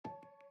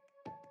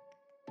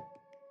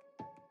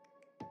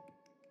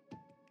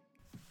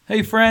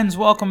Hey friends,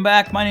 welcome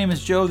back. My name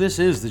is Joe. This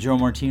is the Joe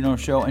Martino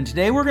Show, and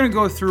today we're going to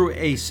go through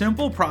a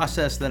simple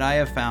process that I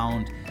have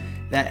found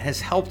that has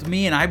helped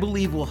me and I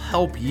believe will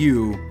help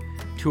you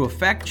to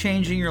affect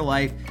changing your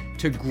life,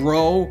 to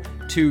grow,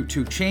 to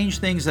change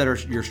things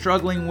that you're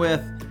struggling with,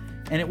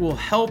 and it will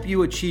help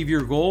you achieve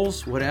your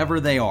goals,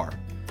 whatever they are.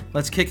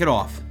 Let's kick it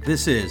off.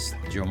 This is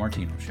the Joe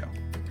Martino Show.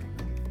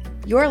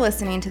 You're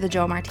listening to the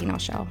Joe Martino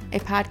Show, a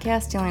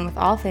podcast dealing with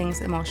all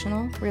things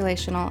emotional,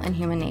 relational, and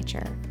human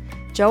nature.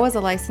 Joe is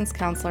a licensed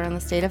counselor in the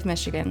state of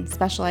Michigan,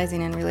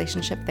 specializing in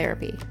relationship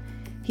therapy.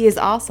 He is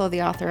also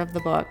the author of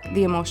the book,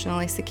 The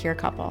Emotionally Secure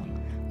Couple.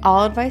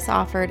 All advice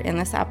offered in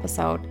this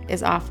episode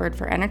is offered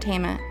for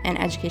entertainment and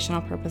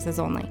educational purposes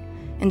only.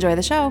 Enjoy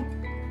the show.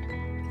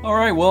 All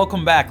right,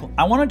 welcome back.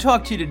 I want to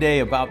talk to you today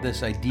about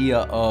this idea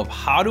of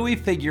how do we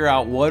figure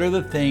out what are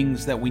the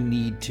things that we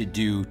need to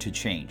do to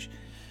change.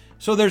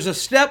 So there's a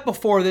step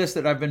before this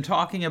that I've been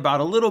talking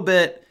about a little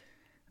bit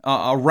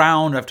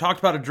around. I've talked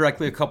about it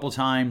directly a couple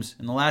times.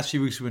 In the last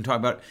few weeks, we've been talking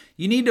about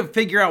you need to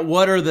figure out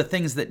what are the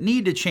things that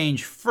need to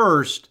change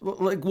first.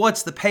 Like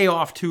what's the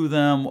payoff to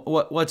them?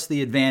 What's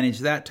the advantage?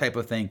 That type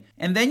of thing.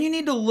 And then you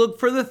need to look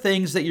for the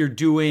things that you're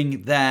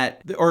doing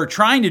that, or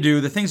trying to do,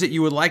 the things that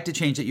you would like to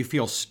change that you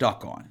feel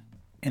stuck on.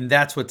 And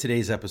that's what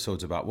today's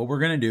episode's about. What we're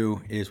going to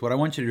do is, what I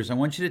want you to do is I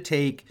want you to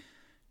take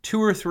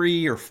 2 or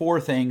 3 or 4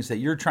 things that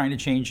you're trying to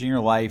change in your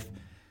life.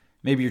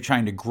 Maybe you're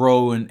trying to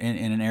grow in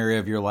an area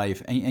of your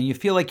life and you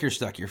feel like you're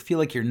stuck. You feel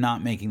like you're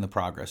not making the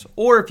progress.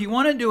 Or if you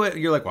want to do it,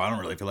 you're like, well, I don't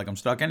really feel like I'm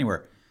stuck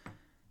anywhere.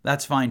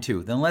 That's fine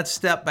too. Then let's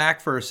step back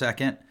for a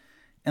second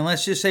and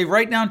let's just say,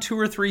 write down 2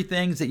 or 3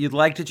 things that you'd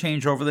like to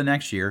change over the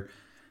next year.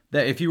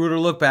 That if you were to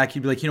look back,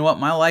 you'd be like, you know what,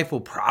 my life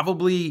will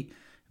probably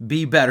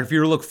be better. If you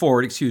were to look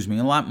forward,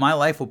 my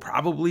life will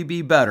probably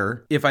be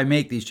better if I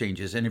make these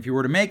changes. And if you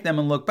were to make them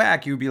and look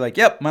back, you'd be like,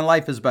 yep, my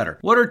life is better.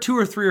 What are 2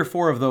 or 3 or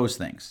 4 of those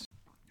things?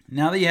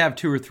 Now that you have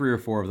 2 or 3 or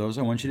 4 of those,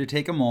 I want you to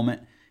take a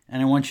moment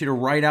and I want you to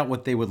write out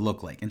what they would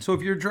look like. And so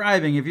if you're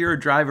driving, if you're a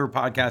driver,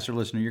 podcaster,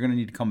 listener, you're going to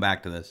need to come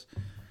back to this.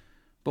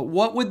 But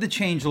what would the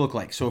change look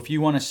like? So if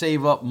you want to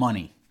save up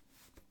money,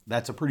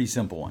 that's a pretty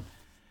simple one.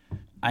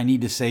 I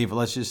need to save,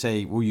 let's just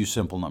say, we'll use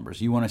simple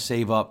numbers. You want to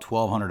save up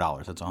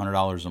 $1,200. That's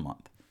 $100 a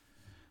month.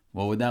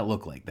 What would that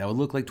look like? That would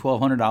look like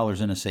 $1,200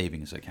 in a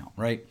savings account,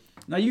 right?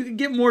 Now you can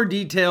get more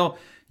detail.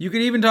 You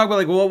could even talk about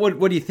like, well,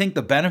 what do you think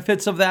the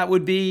benefits of that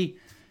would be?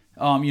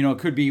 It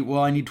could be,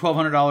 well, I need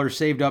 $1,200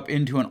 saved up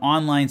into an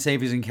online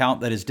savings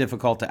account that is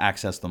difficult to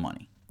access the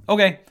money.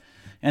 Okay.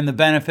 And the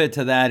benefit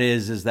to that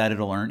is that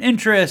it'll earn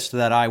interest,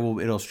 that I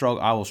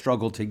will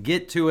struggle to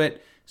get to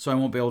it, so I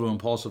won't be able to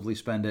impulsively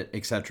spend it,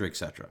 et cetera, et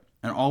cetera.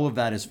 And all of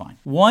that is fine.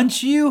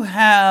 Once you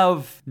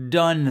have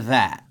done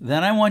that,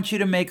 then I want you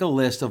to make a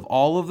list of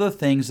all of the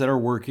things that are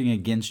working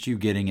against you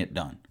getting it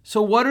done.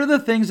 So what are the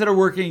things that are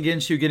working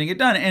against you getting it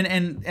done?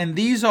 And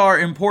these are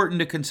important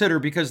to consider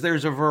because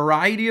there's a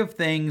variety of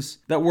things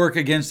that work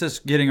against us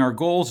getting our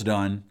goals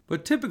done,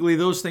 but typically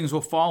those things will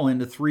fall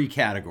into 3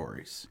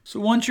 categories. So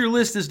once your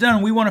list is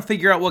done, we want to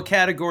figure out what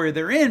category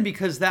they're in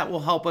because that will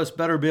help us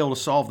better be able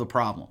to solve the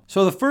problem.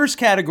 So the first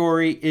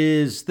category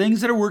is things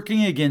that are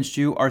working against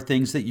you are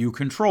things that you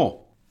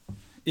control.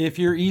 If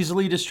you're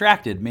easily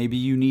distracted, maybe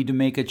you need to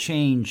make a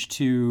change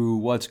to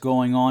what's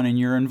going on in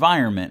your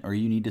environment, or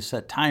you need to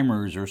set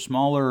timers or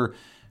smaller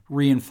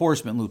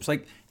reinforcement loops,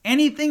 like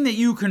anything that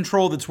you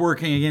control that's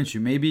working against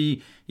you.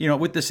 Maybe,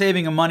 with the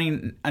saving of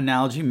money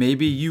analogy,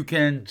 maybe you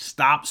can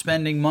stop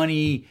spending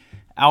money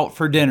out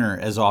for dinner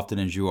as often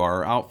as you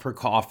are, or out for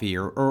coffee,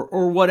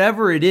 or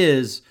whatever it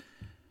is.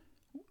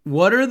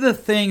 What are the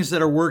things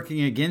that are working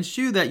against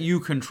you that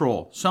you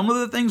control? Some of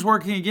the things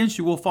working against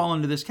you will fall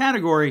into this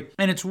category,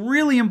 and it's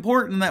really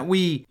important that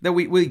we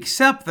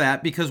accept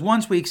that, because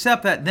once we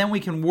accept that, then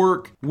we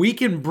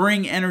can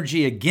bring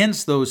energy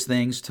against those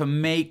things to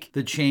make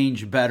the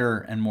change better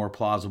and more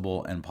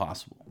plausible and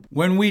possible.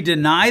 When we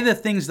deny the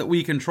things that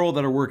we control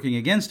that are working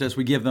against us,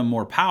 we give them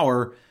more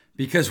power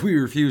because we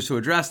refuse to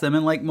address them,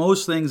 and like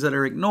most things that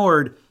are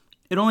ignored,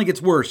 it only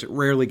gets worse, it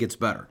rarely gets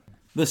better.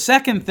 The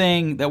second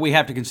thing that we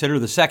have to consider,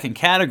 the second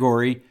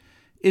category,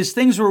 is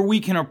things where we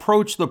can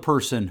approach the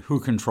person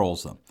who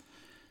controls them.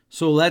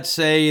 So let's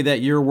say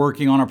that you're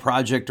working on a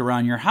project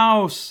around your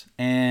house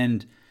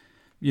and,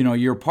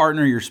 your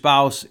partner, your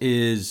spouse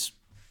is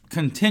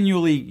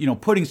continually,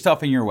 putting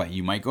stuff in your way.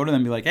 You might go to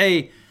them and be like,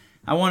 hey,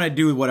 I want to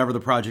do whatever the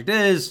project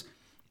is.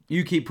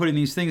 You keep putting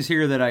these things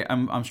here that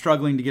I'm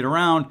struggling to get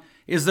around.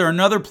 Is there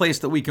another place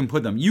that we can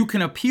put them? You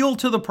can appeal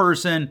to the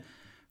person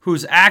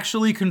who's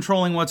actually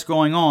controlling what's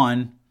going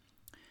on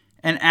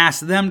and ask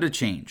them to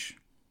change.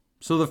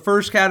 So the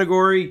first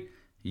category,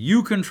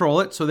 you control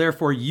it, so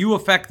therefore you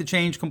affect the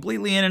change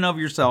completely in and of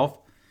yourself.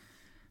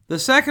 The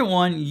second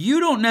one,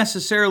 you don't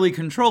necessarily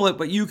control it,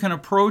 but you can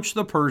approach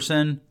the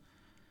person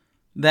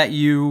that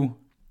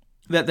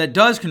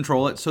does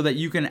control it so that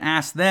you can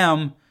ask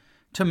them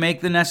to make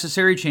the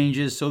necessary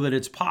changes so that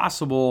it's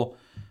possible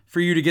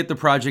for you to get the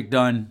project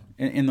done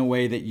in the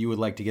way that you would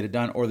like to get it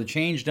done, or the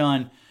change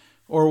done,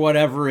 or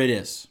whatever it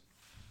is.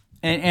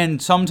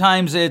 And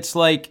sometimes it's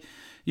like,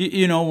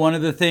 one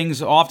of the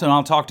things, often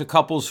I'll talk to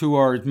couples who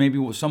are,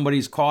 maybe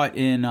somebody's caught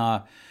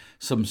in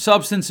some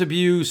substance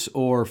abuse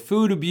or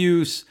food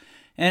abuse.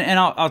 And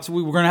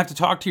we're going to have to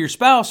talk to your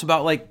spouse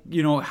about, like,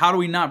 how do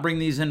we not bring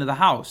these into the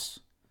house?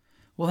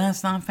 Well,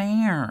 that's not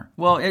fair.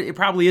 Well, it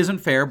probably isn't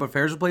fair, but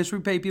fair is a place where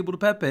we pay people to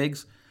pet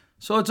pigs.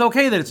 So it's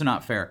okay that it's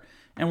not fair.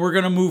 And we're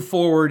going to move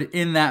forward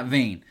in that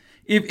vein.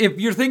 If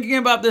you're thinking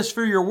about this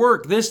for your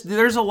work,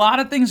 there's a lot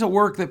of things at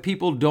work that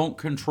people don't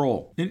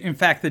control. In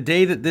fact, the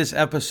day that this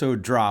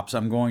episode drops,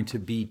 I'm going to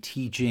be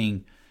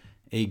teaching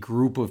a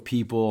group of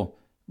people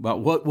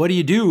about what do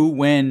you do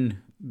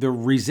when the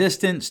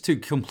resistance to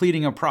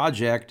completing a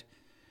project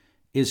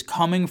is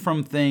coming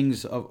from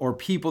things or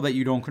people that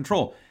you don't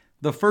control.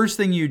 The first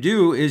thing you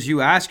do is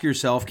you ask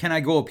yourself, can I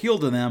go appeal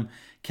to them?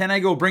 Can I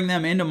go bring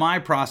them into my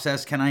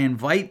process? Can I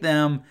invite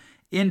them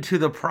into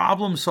the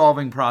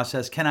problem-solving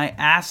process? Can I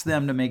ask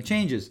them to make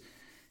changes?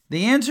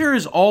 The answer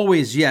is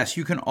always yes.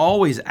 You can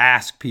always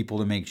ask people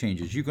to make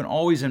changes. You can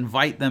always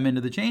invite them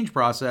into the change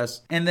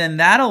process. And then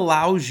that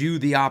allows you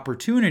the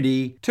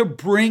opportunity to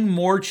bring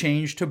more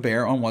change to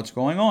bear on what's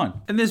going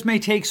on. And this may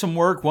take some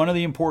work. One of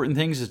the important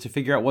things is to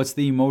figure out what's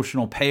the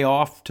emotional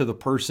payoff to the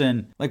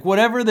person. Like,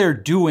 whatever they're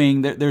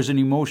doing, there's an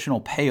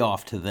emotional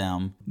payoff to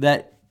them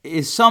that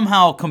is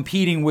somehow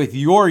competing with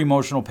your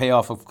emotional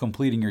payoff of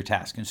completing your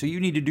task. And so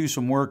you need to do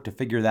some work to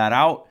figure that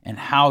out and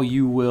how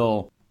you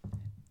will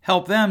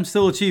help them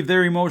still achieve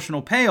their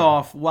emotional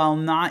payoff while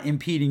not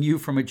impeding you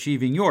from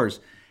achieving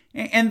yours.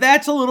 And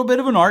that's a little bit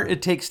of an art.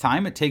 It takes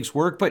time, it takes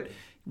work. But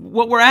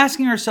what we're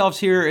asking ourselves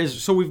here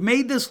is, so we've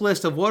made this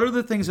list of what are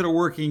the things that are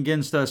working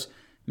against us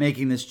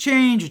making this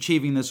change,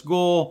 achieving this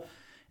goal.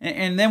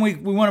 And then we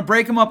want to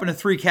break them up into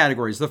three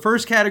categories. The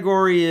first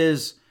category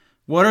is,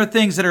 what are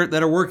things that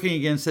are working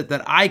against it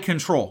that I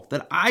control,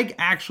 that I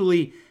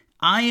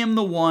am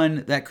the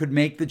one that could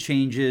make the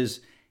changes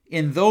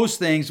in those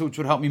things, which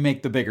would help me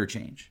make the bigger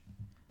change.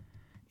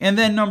 And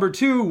then number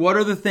two, what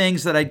are the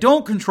things that I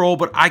don't control,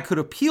 but I could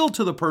appeal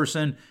to the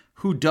person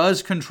who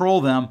does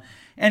control them?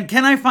 And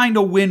can I find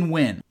a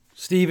win-win?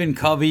 Stephen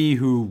Covey,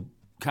 who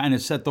kind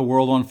of set the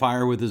world on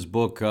fire with his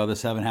book, The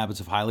 7 Habits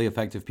of Highly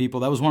Effective People,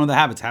 that was one of the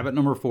habits. Habit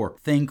number 4,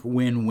 think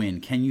win-win.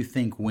 Can you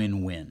think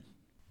win-win?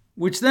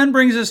 Which then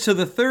brings us to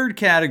the third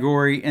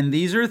category, and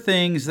these are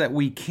things that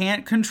we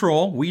can't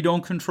control. We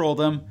don't control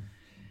them.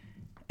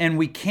 And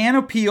we can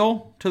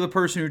appeal to the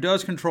person who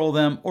does control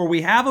them, or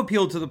we have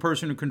appealed to the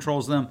person who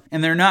controls them,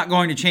 and they're not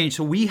going to change.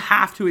 So we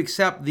have to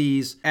accept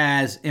these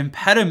as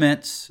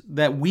impediments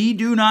that we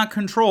do not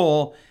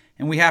control,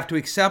 and we have to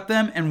accept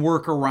them and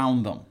work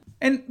around them.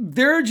 And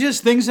there are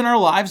just things in our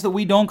lives that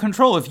we don't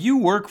control. If you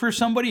work for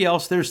somebody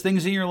else, there's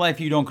things in your life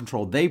you don't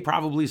control. They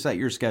probably set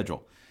your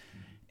schedule.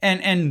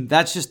 And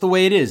that's just the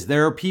way it is.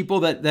 There are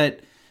people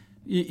that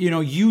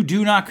you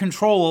do not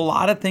control a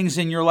lot of things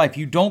in your life.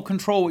 You don't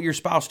control what your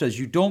spouse does.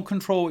 You don't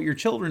control what your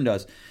children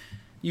does.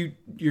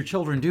 Your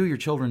children do, your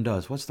children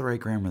does. What's the right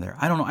grammar there?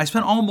 I don't know. I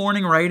spent all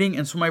morning writing,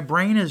 and so my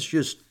brain is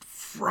just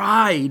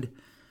fried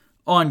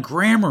on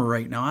grammar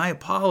right now. I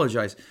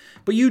apologize.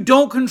 But you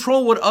don't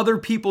control what other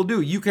people do.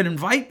 You can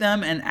invite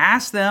them and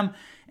ask them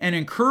and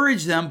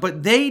encourage them,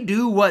 but they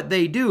do what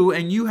they do,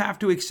 and you have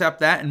to accept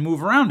that and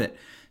move around it.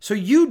 So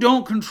you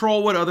don't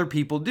control what other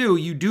people do.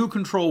 You do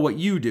control what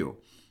you do.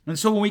 And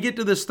so when we get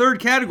to this third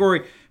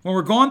category, when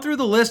we're going through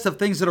the list of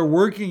things that are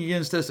working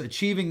against us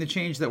achieving the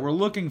change that we're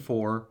looking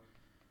for,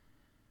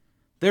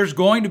 there's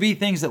going to be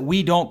things that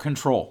we don't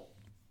control,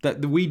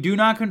 that we do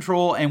not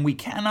control, and we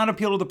cannot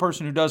appeal to the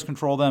person who does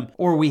control them,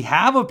 or we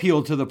have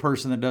appealed to the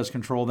person that does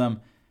control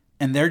them,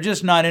 and they're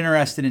just not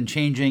interested in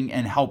changing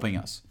and helping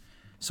us.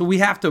 So we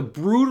have to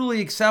brutally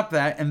accept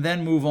that and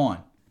then move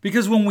on.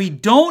 Because when we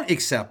don't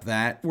accept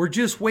that, we're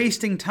just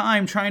wasting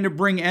time trying to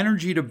bring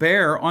energy to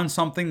bear on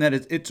something that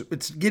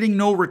it's getting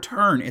no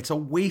return. It's a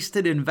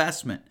wasted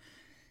investment.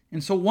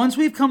 And so once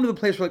we've come to the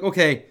place where, like,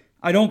 okay,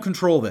 I don't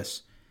control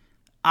this.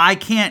 I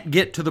can't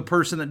get to the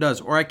person that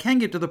does, or I can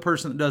get to the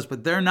person that does,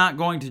 but they're not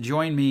going to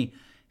join me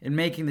in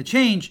making the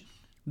change.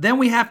 Then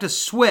we have to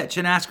switch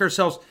and ask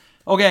ourselves,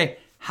 okay,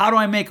 how do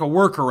I make a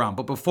workaround?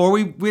 But before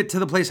we get to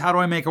the place, how do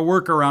I make a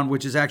workaround,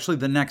 which is actually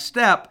the next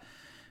step,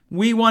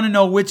 we want to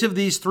know which of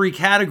these three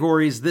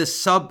categories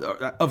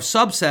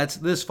subsets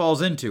this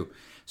falls into.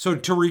 So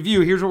to review,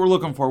 here's what we're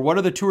looking for. What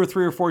are the 2 or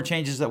 3 or 4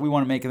 changes that we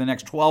want to make in the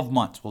next 12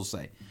 months, we'll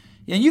say.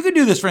 And you can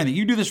do this for anything.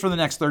 You do this for the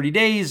next 30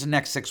 days, the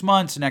next 6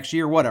 months, next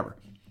year, whatever.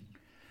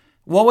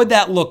 What would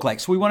that look like?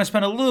 So we want to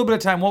spend a little bit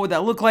of time. What would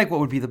that look like? What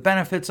would be the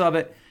benefits of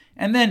it?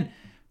 And then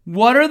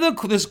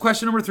this is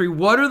question number 3.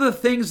 What are the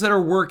things that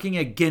are working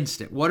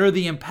against it? What are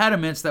the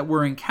impediments that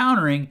we're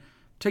encountering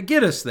to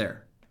get us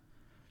there?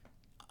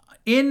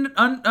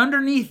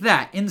 Underneath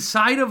that,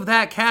 inside of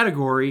that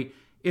category,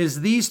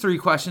 is these 3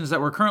 questions that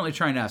we're currently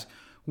trying to ask.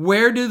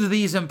 Where do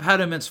these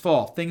impediments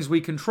fall? Things we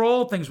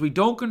control, things we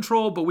don't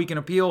control, but we can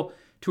appeal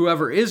to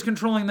whoever is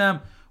controlling them,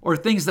 or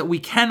things that we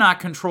cannot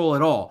control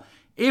at all.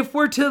 If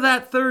we're to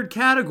that third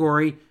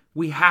category,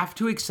 we have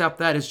to accept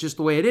that as just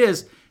the way it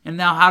is. And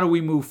now how do we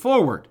move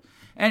forward?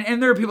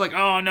 And there are people like,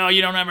 oh, no,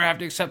 you don't ever have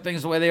to accept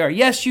things the way they are.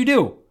 Yes, you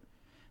do.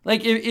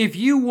 Like, if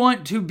you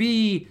want to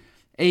be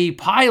a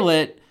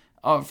pilot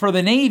for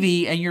the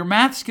Navy and your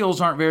math skills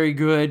aren't very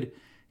good,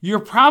 you're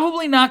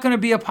probably not going to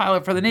be a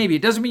pilot for the Navy.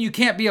 It doesn't mean you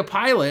can't be a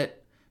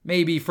pilot,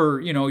 maybe for,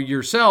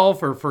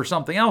 yourself or for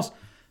something else,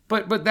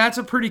 but that's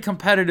a pretty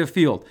competitive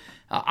field.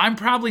 I'm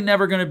probably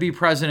never going to be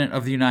president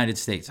of the United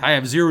States. I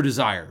have zero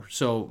desire,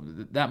 so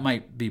that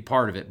might be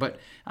part of it. But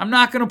I'm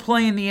not going to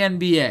play in the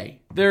NBA.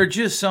 There are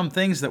just some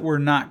things that we're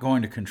not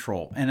going to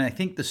control. And I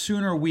think the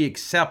sooner we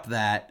accept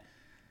that,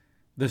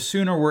 the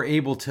sooner we're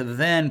able to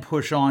then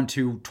push on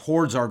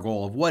towards our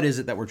goal of what is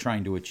it that we're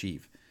trying to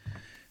achieve.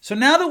 So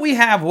now that we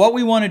have what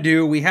we want to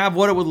do, we have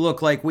what it would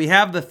look like, we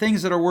have the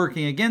things that are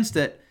working against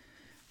it,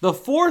 the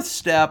fourth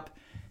step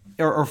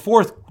or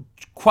fourth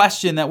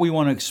question that we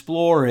want to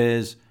explore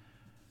is,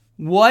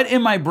 what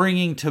am I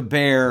bringing to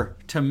bear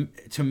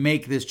to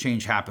make this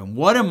change happen?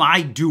 What am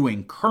I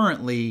doing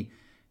currently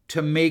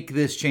to make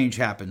this change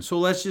happen? So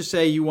let's just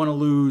say you want to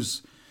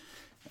lose,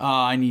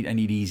 I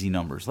need easy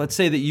numbers. Let's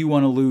say that you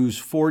want to lose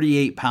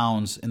 48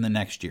 pounds in the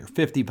next year,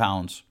 50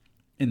 pounds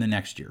in the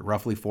next year,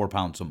 roughly 4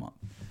 pounds a month.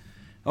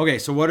 Okay,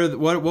 so what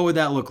would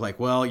that look like?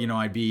 Well,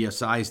 I'd be a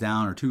size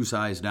down or 2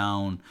 size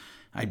down.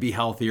 I'd be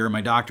healthier. My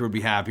doctor would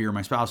be happier.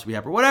 My spouse would be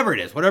happier. Whatever it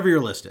is, whatever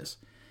your list is.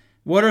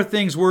 What are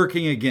things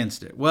working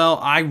against it? Well,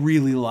 I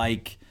really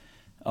like,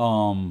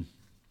 I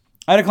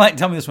had a client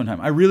tell me this one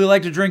time. I really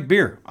like to drink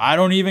beer. I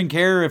don't even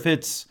care if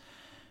it's,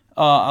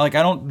 I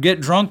don't get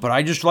drunk, but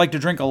I just like to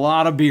drink a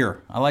lot of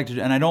beer.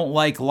 And I don't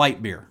like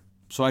light beer.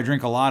 So I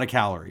drink a lot of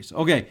calories.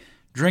 Okay,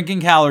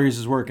 drinking calories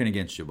is working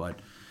against you,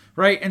 bud.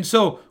 Right? And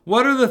so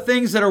what are the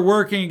things that are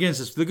working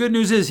against us? The good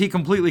news is he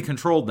completely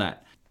controlled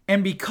that.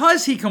 And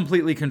because he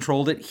completely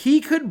controlled it,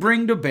 he could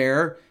bring to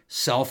bear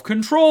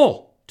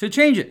self-control to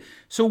change it.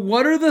 So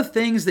what are the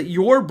things that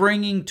you're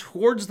bringing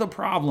towards the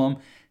problem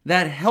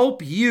that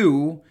help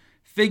you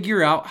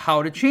figure out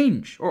how to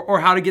change or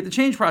how to get the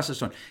change process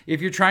done?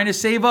 If you're trying to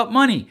save up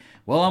money,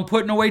 well, I'm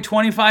putting away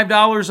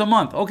 $25 a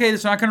month. Okay,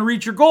 that's not going to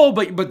reach your goal,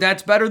 but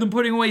that's better than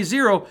putting away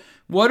zero.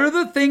 What are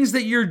the things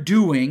that you're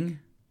doing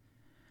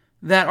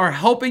that are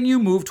helping you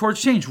move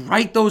towards change?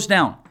 Write those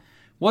down.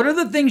 What are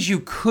the things you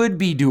could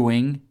be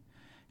doing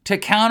to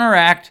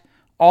counteract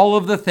all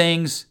of the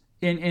things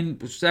in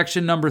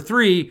section number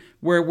 3,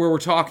 where we're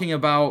talking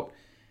about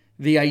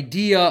the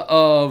idea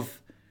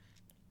of,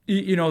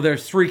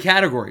 there's 3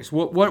 categories.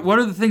 What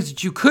are the things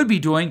that you could be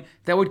doing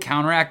that would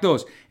counteract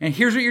those? And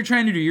here's what you're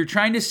trying to do. You're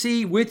trying to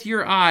see with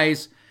your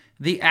eyes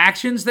the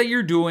actions that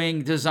you're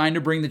doing designed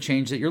to bring the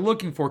change that you're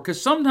looking for.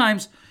 Because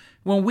sometimes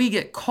when we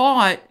get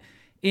caught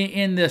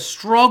in the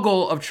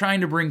struggle of trying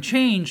to bring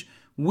change,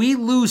 we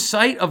lose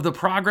sight of the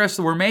progress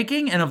that we're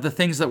making and of the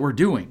things that we're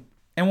doing.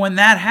 And when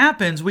that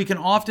happens, we can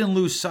often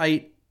lose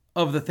sight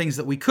of the things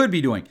that we could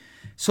be doing.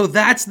 So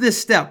that's this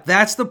step.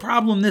 That's the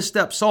problem this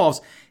step solves.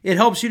 It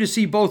helps you to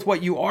see both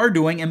what you are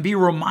doing and be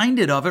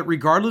reminded of it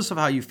regardless of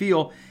how you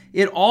feel.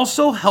 It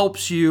also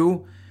helps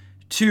you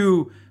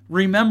to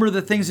remember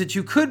the things that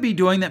you could be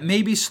doing that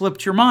maybe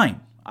slipped your mind.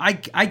 I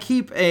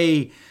keep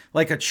a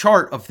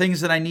chart of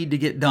things that I need to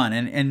get done.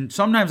 And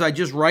sometimes I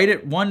just write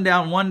it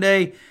down one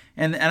day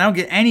and I don't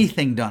get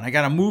anything done. I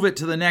got to move it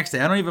to the next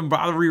day. I don't even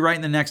bother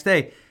rewriting the next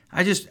day.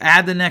 I just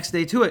add the next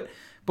day to it.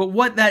 But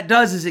what that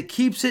does is it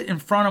keeps it in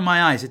front of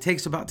my eyes. It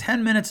takes about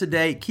 10 minutes a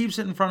day. It keeps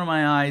it in front of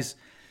my eyes.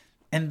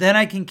 And then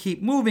I can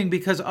keep moving,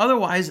 because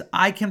otherwise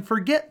I can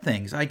forget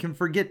things. I can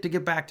forget to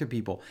get back to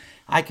people.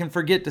 I can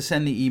forget to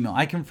send the email.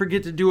 I can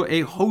forget to do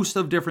a host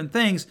of different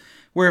things,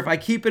 where if I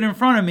keep it in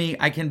front of me,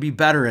 I can be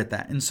better at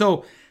that. And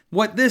so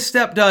what this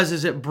step does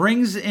is it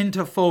brings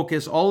into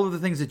focus all of the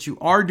things that you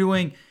are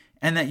doing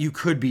and that you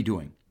could be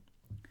doing.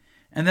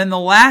 And then the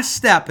last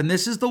step, and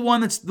this is the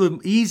one that's the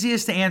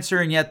easiest to answer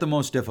and yet the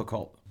most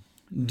difficult.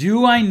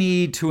 Do I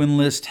need to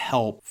enlist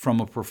help from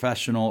a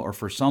professional or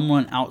for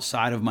someone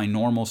outside of my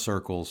normal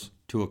circles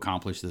to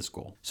accomplish this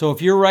goal? So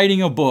if you're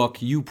writing a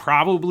book, you would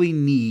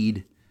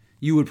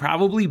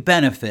probably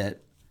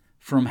benefit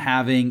from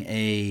having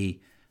a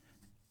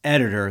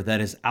editor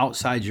that is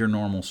outside your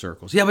normal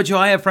circles. Yeah, but Joe,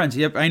 I have friends.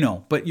 Yep, I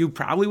know. But you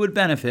probably would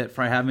benefit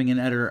from having an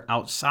editor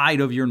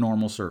outside of your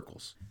normal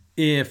circles.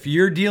 If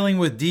you're dealing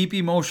with deep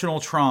emotional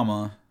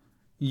trauma,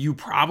 you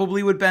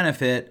probably would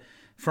benefit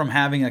from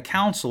having a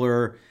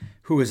counselor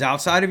who is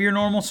outside of your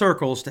normal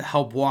circles to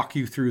help walk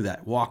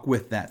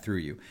with that through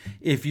you.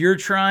 If you're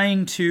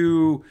trying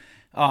to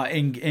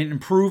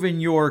improve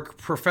in your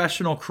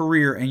professional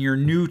career and you're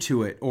new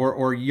to it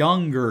or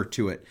younger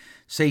to it,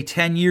 say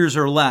 10 years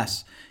or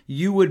less,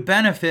 you would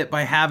benefit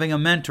by having a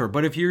mentor.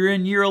 But if you're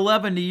in year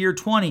 11 to year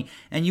 20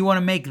 and you want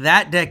to make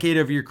that decade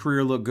of your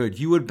career look good,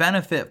 you would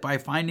benefit by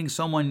finding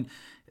someone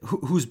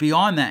who's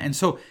beyond that. And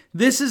so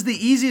this is the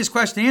easiest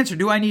question to answer.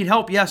 Do I need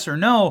help? Yes or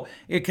no?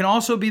 It can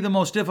also be the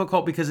most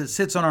difficult because it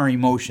sits on our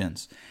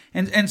emotions.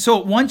 And so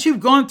once you've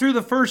gone through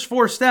the first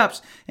 4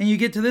 steps and you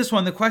get to this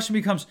one, the question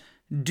becomes,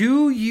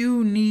 do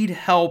you need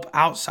help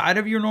outside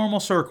of your normal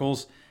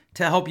circles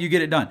to help you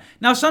get it done.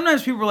 Now,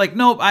 sometimes people are like,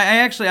 nope,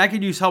 I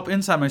could use help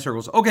inside my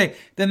circles. Okay,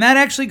 then that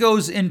actually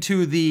goes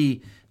into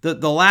the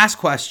last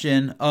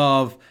question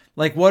of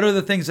like, what are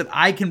the things that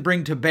I can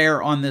bring to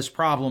bear on this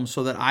problem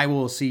so that I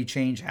will see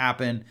change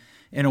happen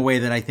in a way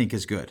that I think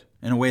is good,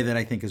 in a way that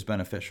I think is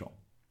beneficial,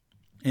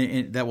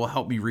 and that will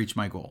help me reach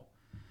my goal.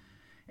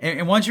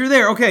 And once you're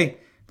there, okay,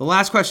 the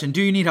last question,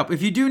 do you need help?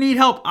 If you do need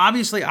help,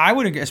 obviously I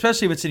would,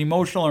 especially if it's an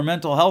emotional or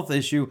mental health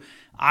issue,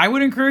 I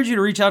would encourage you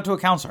to reach out to a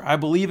counselor. I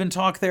believe in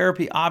talk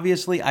therapy.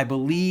 Obviously, I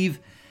believe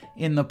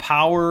in the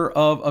power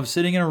of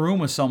sitting in a room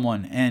with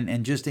someone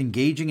and just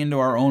engaging into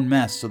our own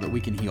mess so that we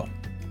can heal.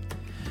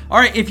 All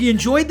right, if you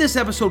enjoyed this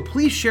episode,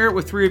 please share it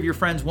with 3 of your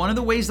friends. One of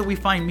the ways that we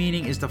find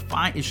meaning is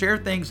to share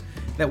things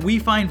that we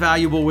find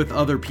valuable with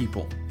other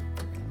people.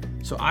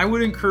 So I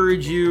would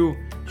encourage you,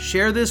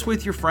 share this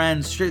with your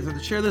friends, share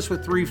this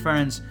with 3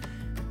 friends,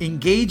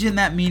 engage in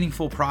that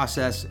meaningful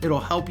process. It'll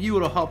help you,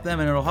 it'll help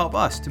them, and it'll help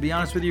us. To be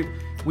honest with you,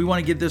 we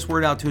want to get this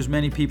word out to as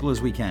many people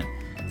as we can.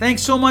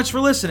 Thanks so much for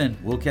listening.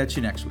 We'll catch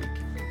you next week.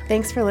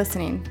 Thanks for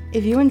listening.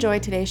 If you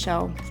enjoyed today's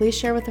show, please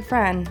share with a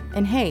friend.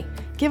 And hey,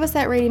 give us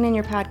that rating in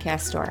your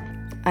podcast store.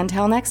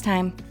 Until next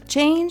time,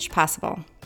 change possible.